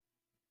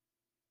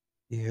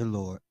Dear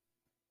Lord,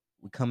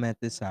 we come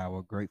at this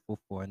hour grateful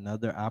for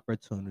another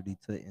opportunity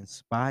to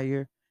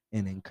inspire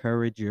and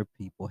encourage your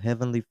people.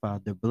 Heavenly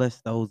Father,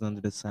 bless those under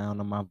the sound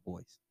of my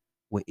voice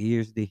with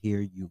ears to hear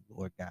you,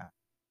 Lord God,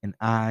 and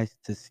eyes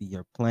to see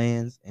your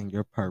plans and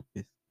your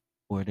purpose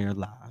for their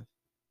lives.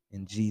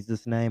 In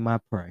Jesus' name I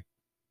pray.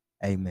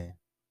 Amen.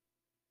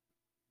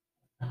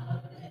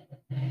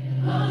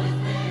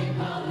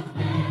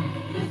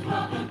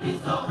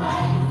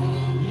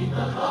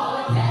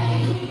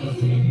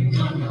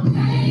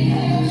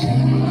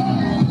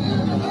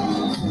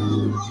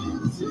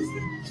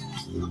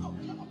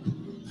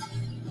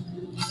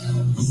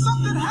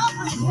 Something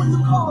happens when you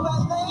call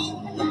that name.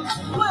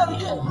 Play it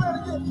again,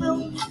 Phil.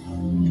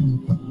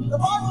 The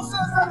Bible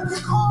says that if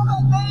you call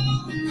that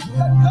name,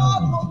 that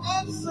God will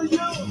answer you.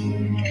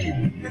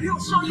 And he'll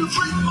show you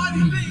great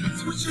mighty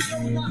things which you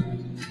know not.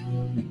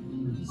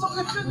 So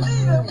if you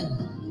need him,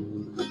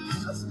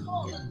 just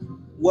call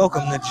him.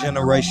 Welcome to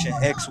Generation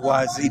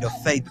XYZ, the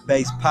faith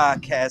based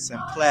podcast and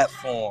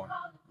platform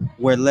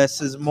where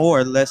less is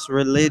more, less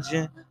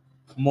religion,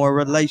 more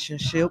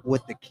relationship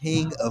with the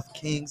King of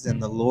Kings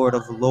and the Lord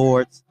of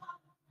Lords.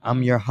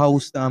 I'm your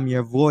host, I'm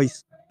your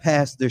voice,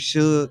 Pastor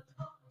Shug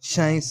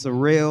Shane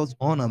Sorrells,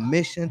 on a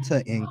mission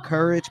to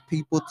encourage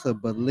people to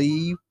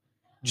believe,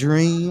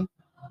 dream,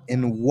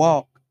 and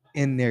walk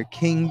in their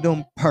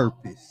kingdom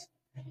purpose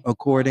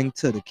according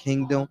to the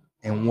kingdom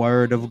and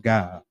word of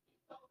God.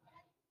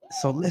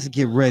 So let's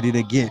get ready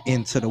to get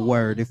into the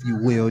word, if you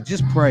will.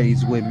 Just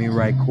praise with me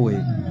right quick.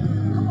 It's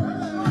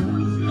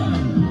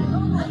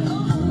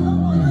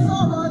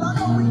all right. I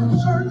know we in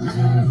church.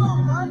 It's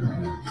all right.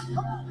 Come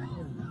on.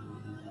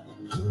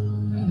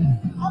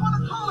 I want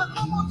to call it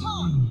one more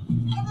time.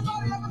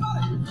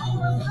 Everybody. Call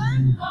his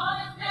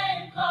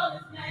name. Call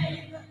his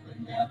name.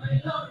 Whenever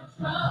you're in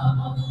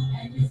trouble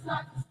and you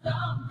start to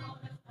stumble,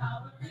 there's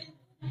power in his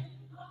name.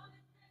 Call his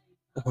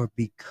name. Or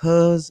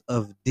because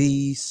of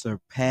these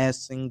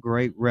surpassing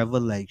great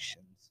revelations.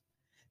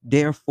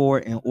 Therefore,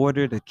 in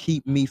order to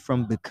keep me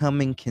from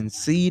becoming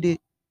conceited,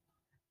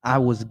 I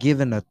was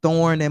given a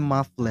thorn in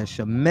my flesh,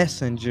 a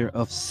messenger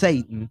of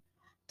Satan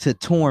to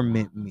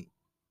torment me.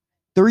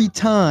 3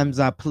 times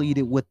I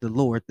pleaded with the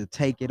Lord to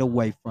take it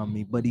away from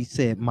me, but he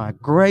said, "My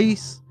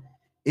grace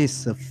is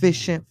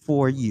sufficient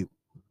for you,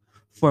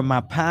 for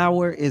my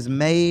power is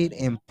made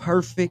in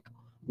perfect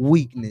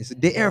weakness.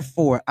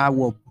 Therefore, I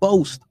will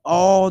boast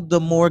all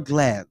the more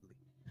gladly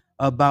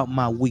about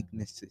my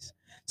weaknesses,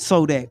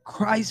 so that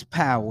Christ's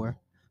power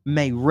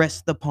may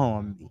rest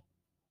upon me.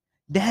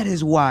 That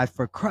is why,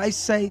 for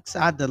Christ's sakes,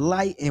 I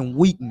delight in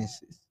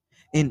weaknesses,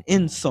 in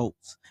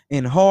insults,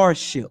 in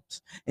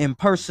hardships, in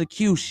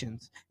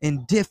persecutions,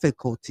 in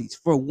difficulties.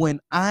 For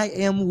when I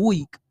am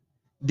weak,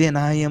 then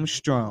I am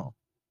strong."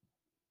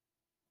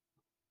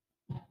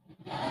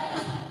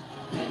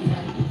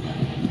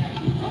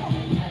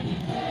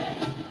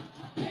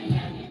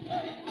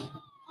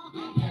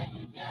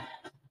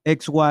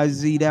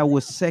 XYZ, that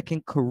was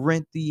Second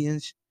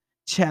Corinthians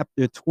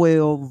chapter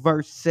 12,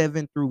 verse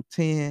 7 through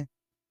 10,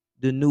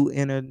 the New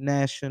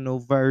International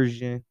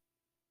Version.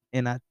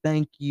 And I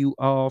thank you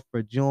all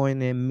for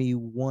joining me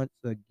once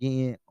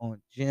again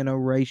on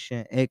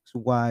Generation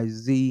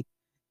XYZ,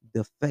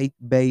 the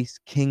faith-based,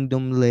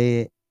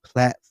 kingdom-led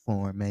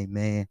platform.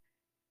 Amen.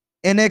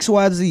 And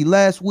XYZ,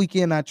 last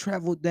weekend I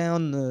traveled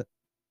down to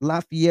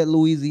Lafayette,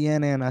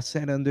 Louisiana, and I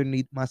sat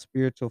underneath my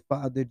spiritual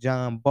father,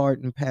 John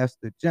Barton,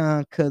 Pastor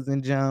John,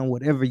 Cousin John,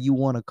 whatever you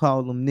want to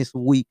call him this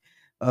week.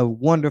 A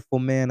wonderful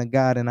man of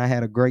God, and I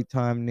had a great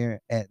time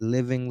there at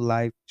Living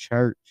Life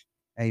Church.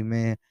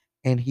 Amen.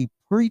 And he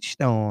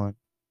preached on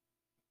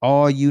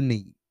all you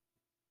need.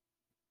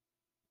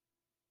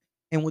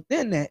 And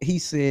within that, he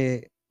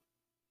said,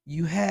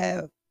 you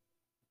have,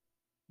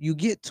 you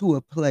get to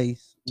a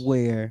place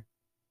where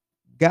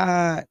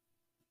God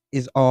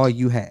is all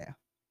you have,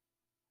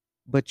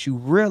 but you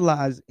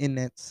realize in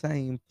that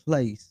same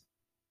place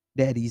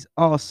that he's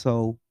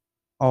also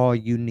all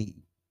you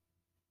need.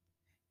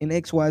 In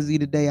XYZ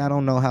today, I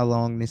don't know how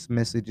long this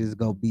message is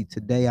going to be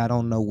today. I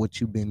don't know what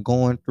you've been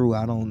going through.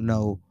 I don't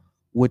know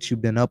what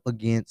you've been up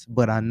against,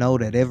 but I know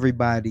that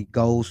everybody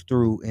goes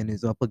through and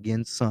is up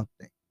against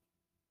something.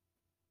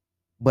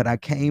 But I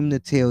came to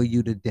tell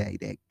you today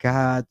that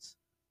God's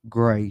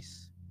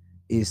grace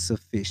is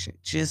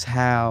sufficient. Just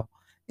how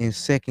in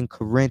Second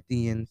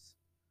Corinthians,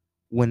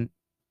 when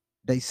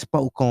they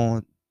spoke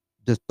on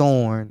the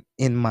thorn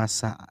in my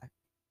side,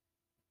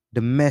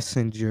 the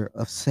messenger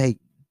of Satan,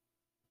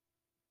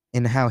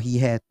 and how he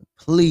had to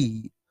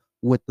plead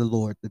with the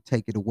Lord to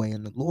take it away.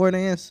 And the Lord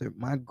answered,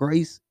 "My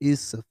grace is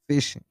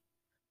sufficient,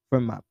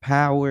 for my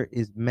power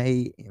is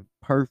made in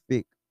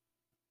perfect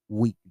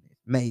weakness,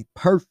 made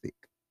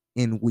perfect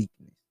in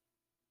weakness."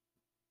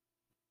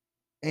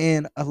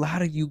 And a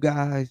lot of you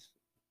guys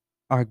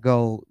are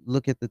go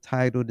look at the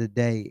title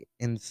today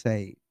and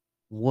say,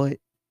 "What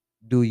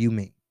do you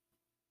mean?"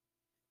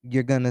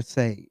 You're gonna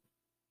say,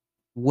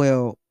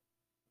 "Well,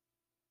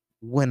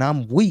 when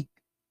I'm weak,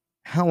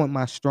 how am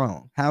I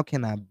strong? How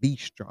can I be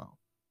strong?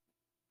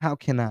 How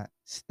can I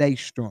stay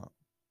strong?"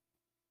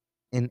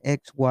 in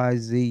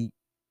XYZ,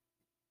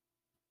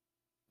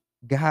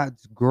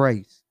 God's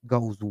grace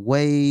goes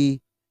way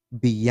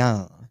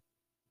beyond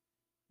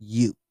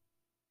you.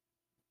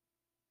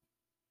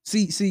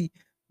 See,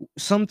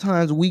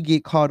 sometimes we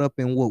get caught up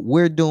in what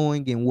we're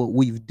doing and what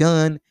we've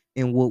done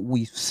and what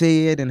we've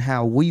said and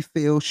how we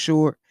feel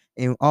short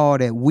and all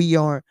that we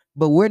are,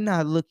 but we're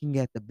not looking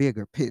at the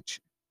bigger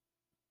picture.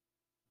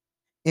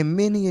 And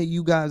many of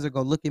you guys are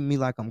gonna look at me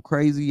like I'm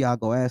crazy. Y'all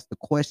go ask the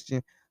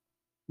question,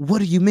 what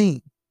do you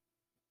mean?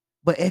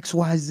 But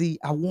XYZ,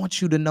 I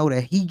want you to know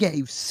that he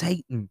gave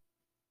Satan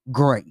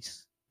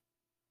grace.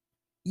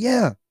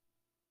 Yeah,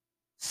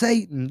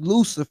 Satan,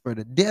 Lucifer,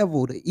 the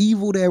devil, the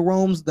evil that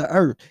roams the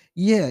earth.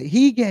 Yeah,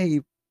 he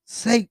gave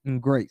Satan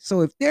grace.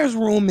 So if there's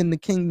room in the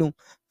kingdom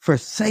for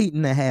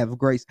Satan to have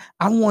grace,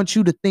 I want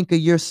you to think of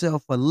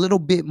yourself a little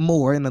bit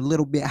more and a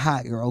little bit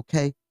higher,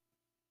 okay?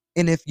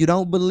 And if you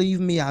don't believe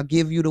me, I'll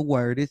give you the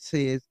word. It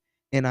says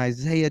in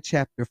Isaiah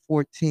chapter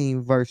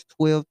 14, verse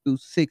 12 through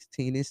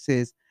 16, it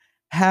says,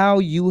 how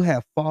you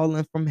have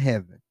fallen from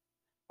heaven,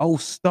 O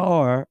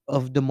star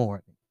of the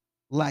morning,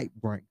 light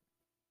bringer,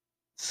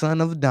 son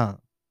of Dawn,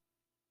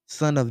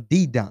 son of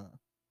Dedon.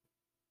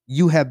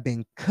 You have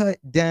been cut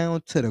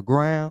down to the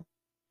ground,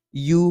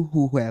 you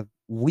who have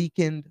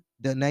weakened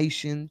the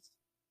nations,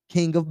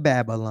 king of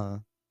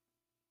Babylon.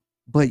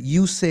 But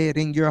you said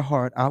in your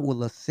heart, I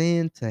will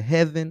ascend to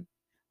heaven.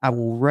 I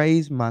will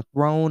raise my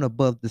throne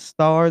above the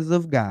stars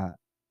of God.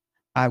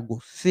 I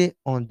will sit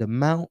on the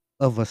mount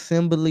of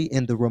assembly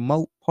in the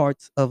remote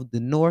parts of the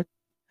north.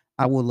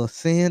 I will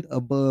ascend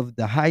above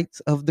the heights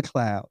of the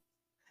cloud.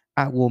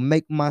 I will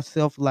make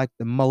myself like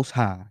the Most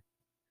High.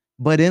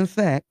 But in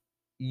fact,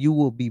 you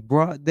will be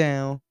brought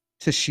down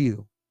to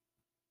Sheol,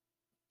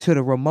 to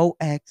the remote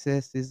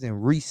accesses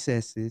and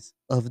recesses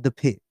of the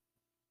pit,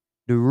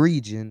 the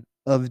region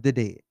of the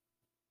dead.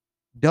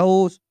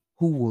 Those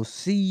who will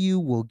see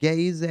you will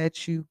gaze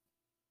at you.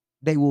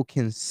 They will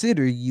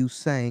consider you,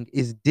 saying,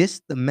 is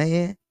this the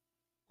man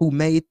who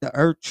made the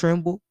earth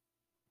tremble,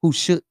 who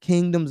shook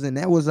kingdoms? And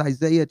that was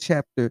Isaiah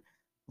chapter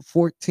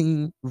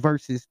 14,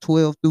 verses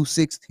 12 through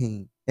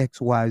 16,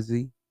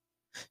 XYZ.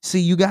 See,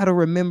 you got to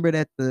remember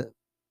that the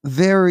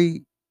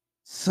very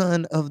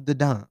son of the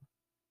Don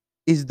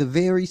is the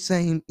very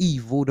same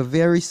evil, the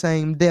very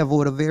same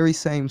devil, the very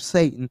same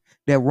Satan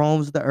that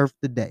roams the earth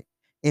today.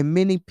 And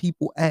many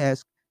people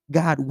ask,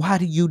 God, why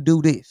do you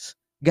do this?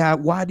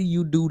 God, why do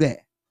you do that?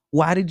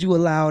 Why did you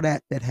allow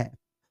that to happen?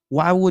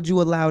 Why would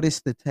you allow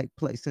this to take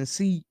place? And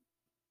see,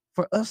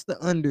 for us to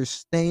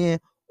understand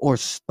or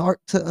start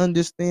to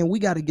understand, we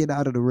got to get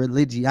out of the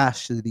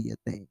religiosity of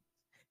things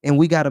and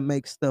we got to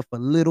make stuff a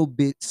little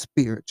bit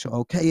spiritual.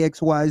 Okay,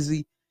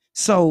 XYZ.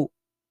 So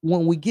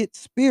when we get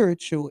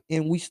spiritual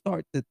and we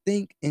start to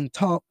think and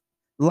talk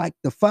like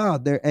the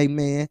Father,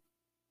 amen,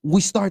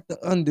 we start to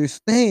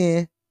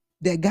understand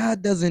that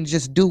God doesn't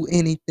just do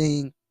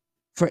anything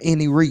for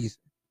any reason.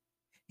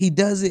 He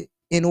does it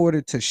in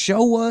order to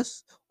show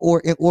us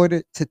or in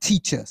order to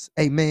teach us.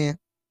 Amen.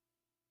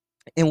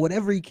 And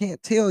whatever he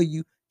can't tell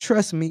you,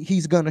 trust me,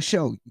 he's going to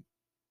show you.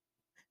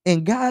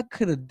 And God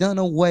could have done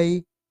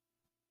away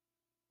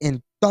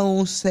and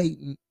thrown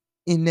Satan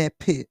in that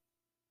pit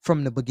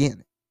from the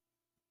beginning.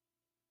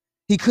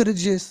 He could have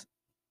just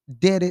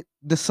deaded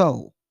the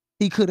soul.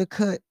 He could have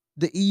cut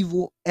the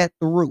evil at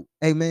the root.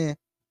 Amen.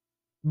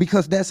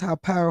 Because that's how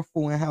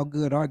powerful and how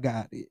good our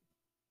God is.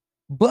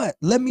 But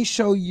let me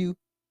show you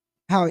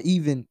how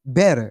even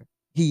better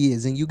he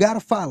is. And you got to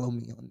follow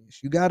me on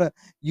this. You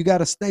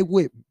gotta stay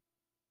with me.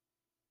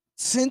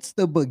 Since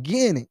the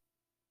beginning,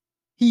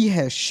 he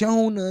has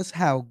shown us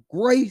how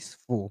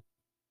graceful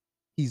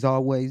he's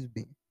always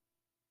been.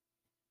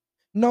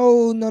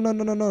 No, no, no,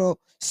 no, no, no.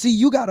 See,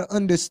 you got to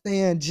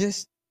understand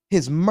just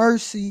his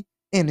mercy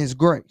and his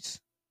grace.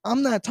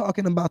 I'm not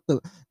talking about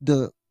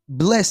the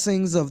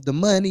blessings of the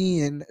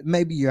money and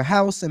maybe your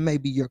house and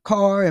maybe your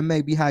car and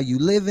maybe how you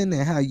living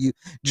and how you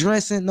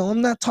dressing. No,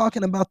 I'm not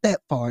talking about that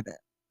far down.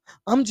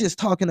 I'm just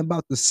talking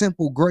about the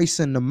simple grace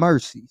and the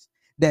mercies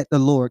that the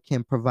Lord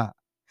can provide.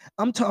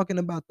 I'm talking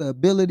about the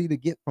ability to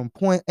get from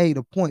point A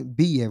to point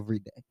B every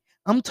day.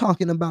 I'm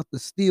talking about to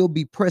still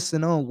be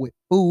pressing on with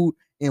food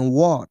and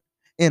water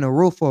and a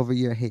roof over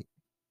your head.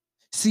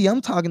 See,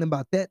 I'm talking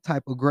about that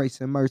type of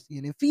grace and mercy.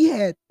 And if he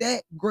had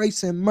that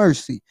grace and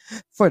mercy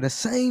for the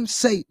same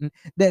Satan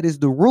that is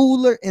the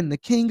ruler and the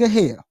king of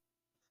hell,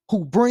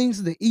 who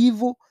brings the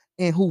evil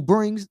and who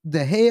brings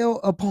the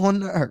hell upon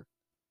the earth,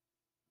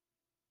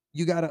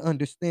 you got to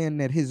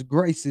understand that his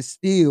grace is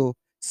still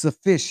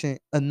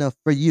sufficient enough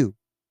for you.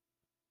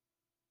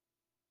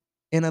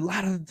 And a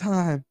lot of the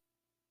time,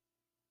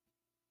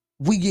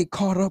 we get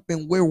caught up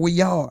in where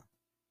we are.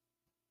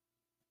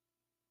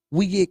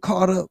 We get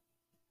caught up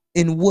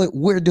in what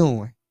we're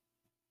doing.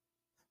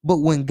 But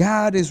when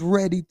God is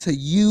ready to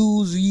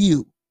use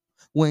you,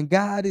 when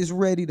God is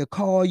ready to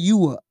call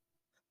you up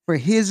for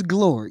his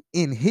glory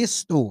in his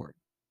story,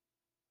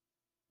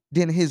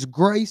 then his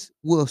grace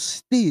will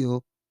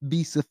still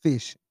be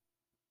sufficient.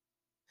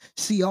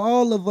 See,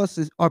 all of us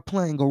are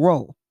playing a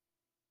role.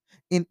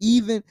 And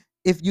even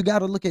if you got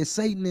to look at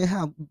Satan and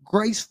how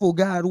graceful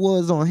God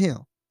was on him,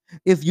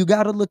 if you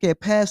got to look at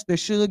Pastor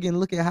Suge and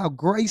look at how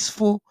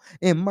graceful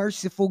and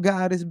merciful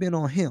God has been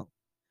on him,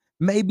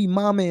 maybe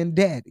mama and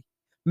daddy,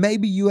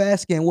 maybe you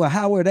asking, well,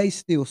 how are they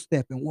still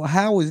stepping? Well,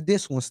 how is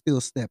this one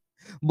still stepping?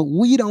 But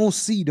we don't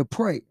see the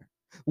prayer.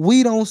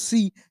 We don't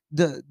see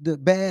the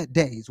bad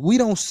days. We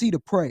don't see the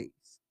praise.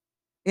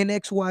 In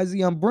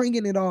XYZ, I'm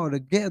bringing it all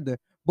together.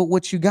 But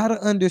what you got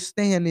to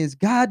understand is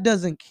God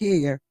doesn't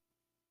care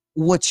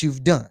what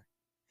you've done.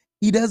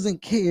 He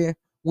doesn't care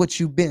what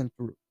you've been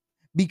through,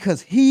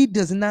 because he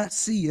does not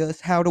see us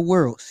how the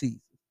world sees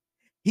us.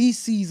 He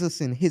sees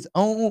us in his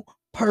own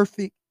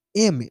perfect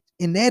image.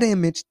 And that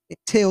image, it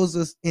tells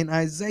us in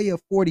Isaiah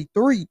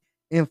 43:4,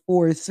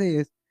 it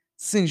says,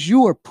 since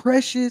you are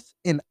precious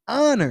and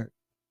honored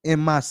in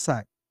my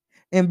sight,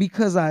 and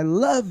because I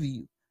love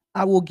you,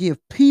 I will give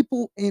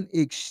people in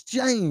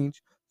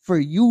exchange for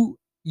you,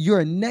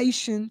 your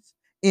nations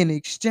in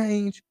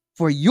exchange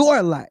for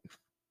your life.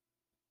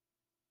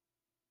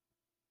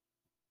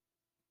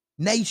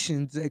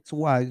 Nations,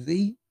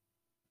 XYZ.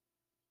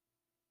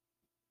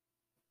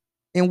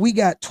 And we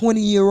got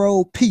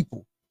 20-year-old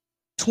people,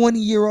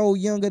 20-year-old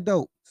young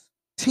adults,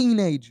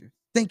 teenagers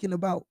thinking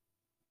about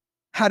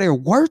how they're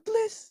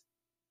worthless.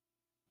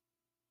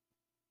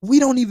 We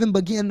don't even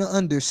begin to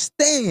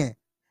understand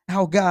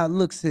how God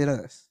looks at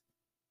us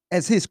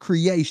as his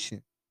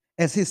creation,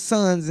 as his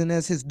sons and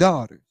as his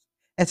daughters,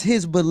 as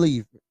his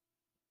believers.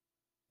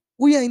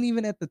 We ain't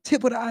even at the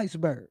tip of the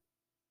iceberg.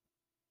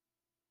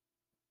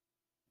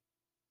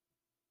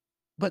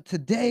 But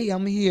today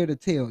I'm here to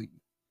tell you,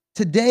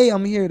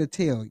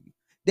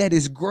 that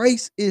his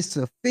grace is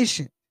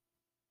sufficient,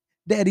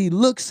 that he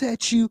looks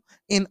at you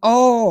in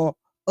all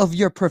of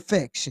your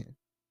perfection,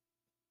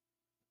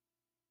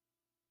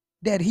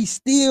 that he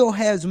still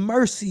has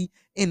mercy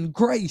and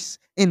grace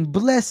and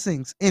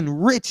blessings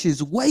and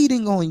riches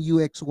waiting on you,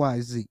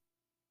 XYZ,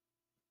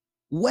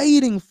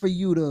 waiting for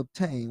you to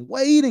obtain,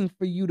 waiting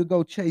for you to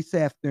go chase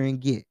after and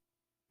get.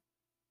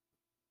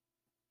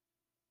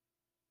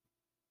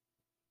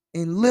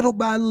 And little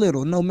by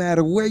little, no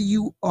matter where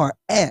you are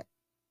at,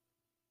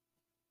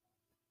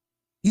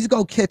 he's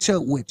going to catch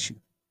up with you.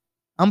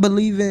 I'm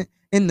believing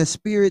in the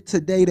spirit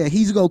today that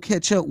he's going to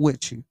catch up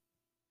with you.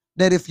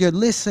 That if you're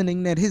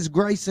listening, that his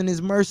grace and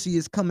his mercy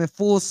is coming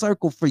full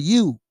circle for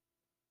you.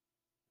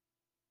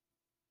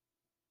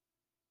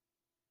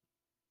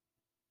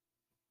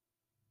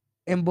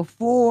 And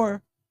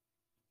before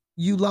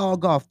you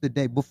log off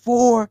today,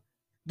 before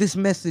this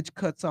message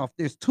cuts off,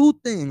 there's two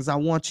things I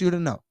want you to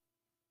know.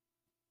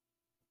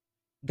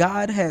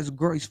 God has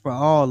grace for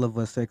all of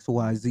us,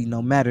 XYZ,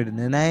 no matter the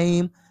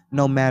name,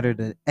 no matter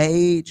the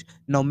age,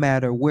 no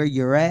matter where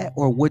you're at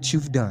or what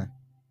you've done.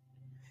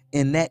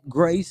 And that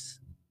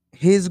grace,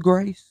 his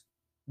grace,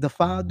 the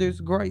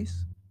Father's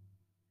grace,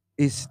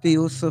 is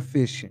still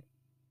sufficient.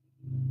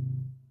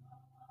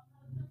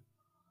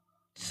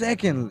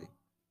 Secondly,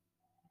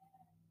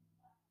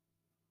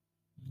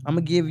 I'm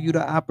going to give you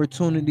the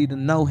opportunity to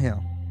know him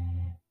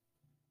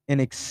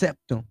and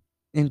accept him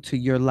into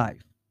your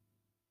life,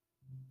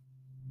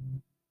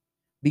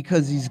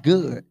 because he's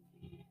good.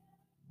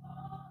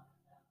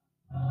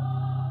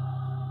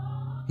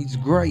 He's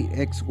great,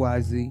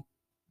 XYZ.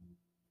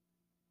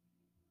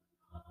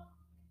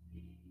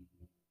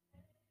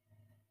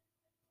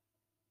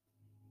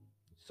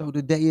 So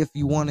today, if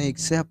you want to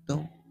accept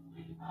him,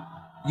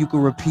 you can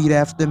repeat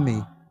after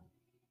me.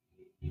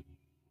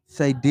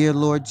 Say, dear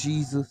Lord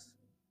Jesus,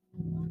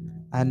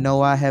 I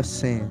know I have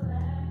sinned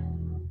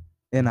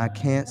and I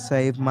can't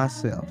save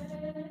myself.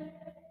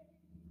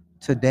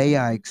 Today,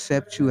 I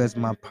accept you as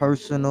my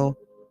personal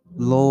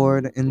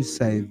Lord and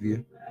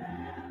Savior.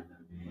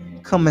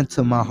 Come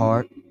into my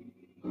heart.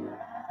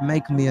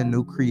 Make me a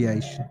new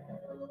creation.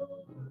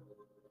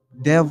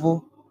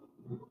 Devil,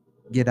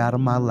 get out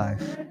of my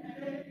life.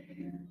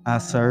 I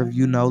serve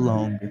you no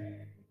longer.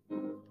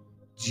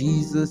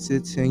 Jesus,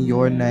 it's in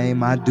your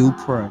name I do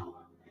pray.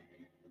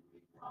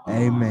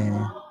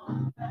 Amen.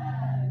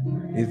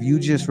 If you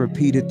just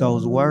repeated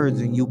those words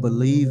and you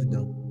believed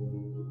them,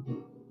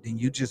 then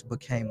you just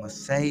became a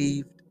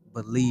saved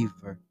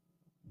believer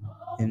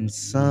and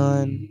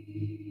son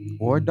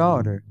or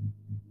daughter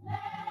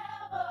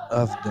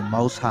of the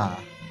Most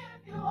High.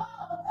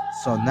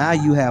 So now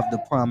you have the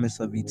promise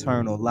of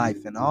eternal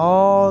life and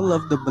all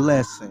of the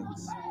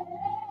blessings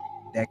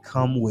that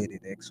come with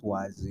it,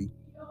 XYZ.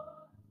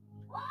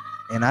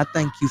 And I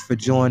thank you for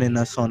joining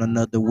us on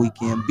another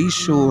weekend. Be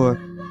sure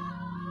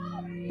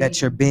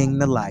that you're being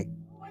the light,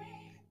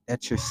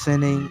 that you're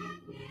sending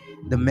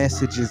the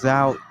messages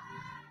out,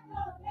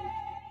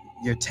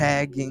 you're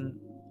tagging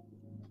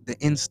the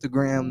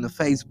Instagram, the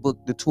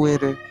Facebook, the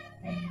Twitter,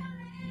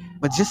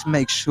 but just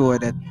make sure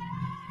that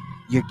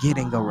you're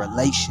getting a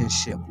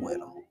relationship with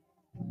them.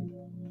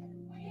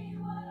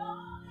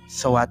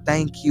 So I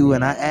thank you,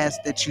 and I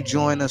ask that you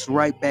join us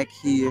right back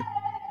here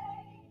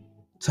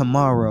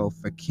tomorrow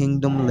for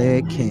Kingdom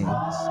Led Kings.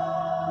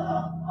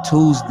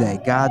 Tuesday,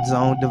 God's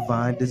Own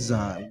Divine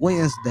Design.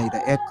 Wednesday,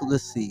 the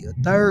Ecclesia.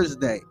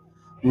 Thursday,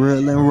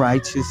 Real and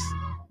Righteous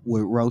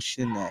with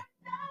Roshane.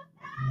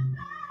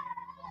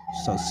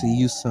 So see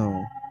you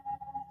soon.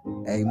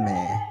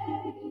 Amen.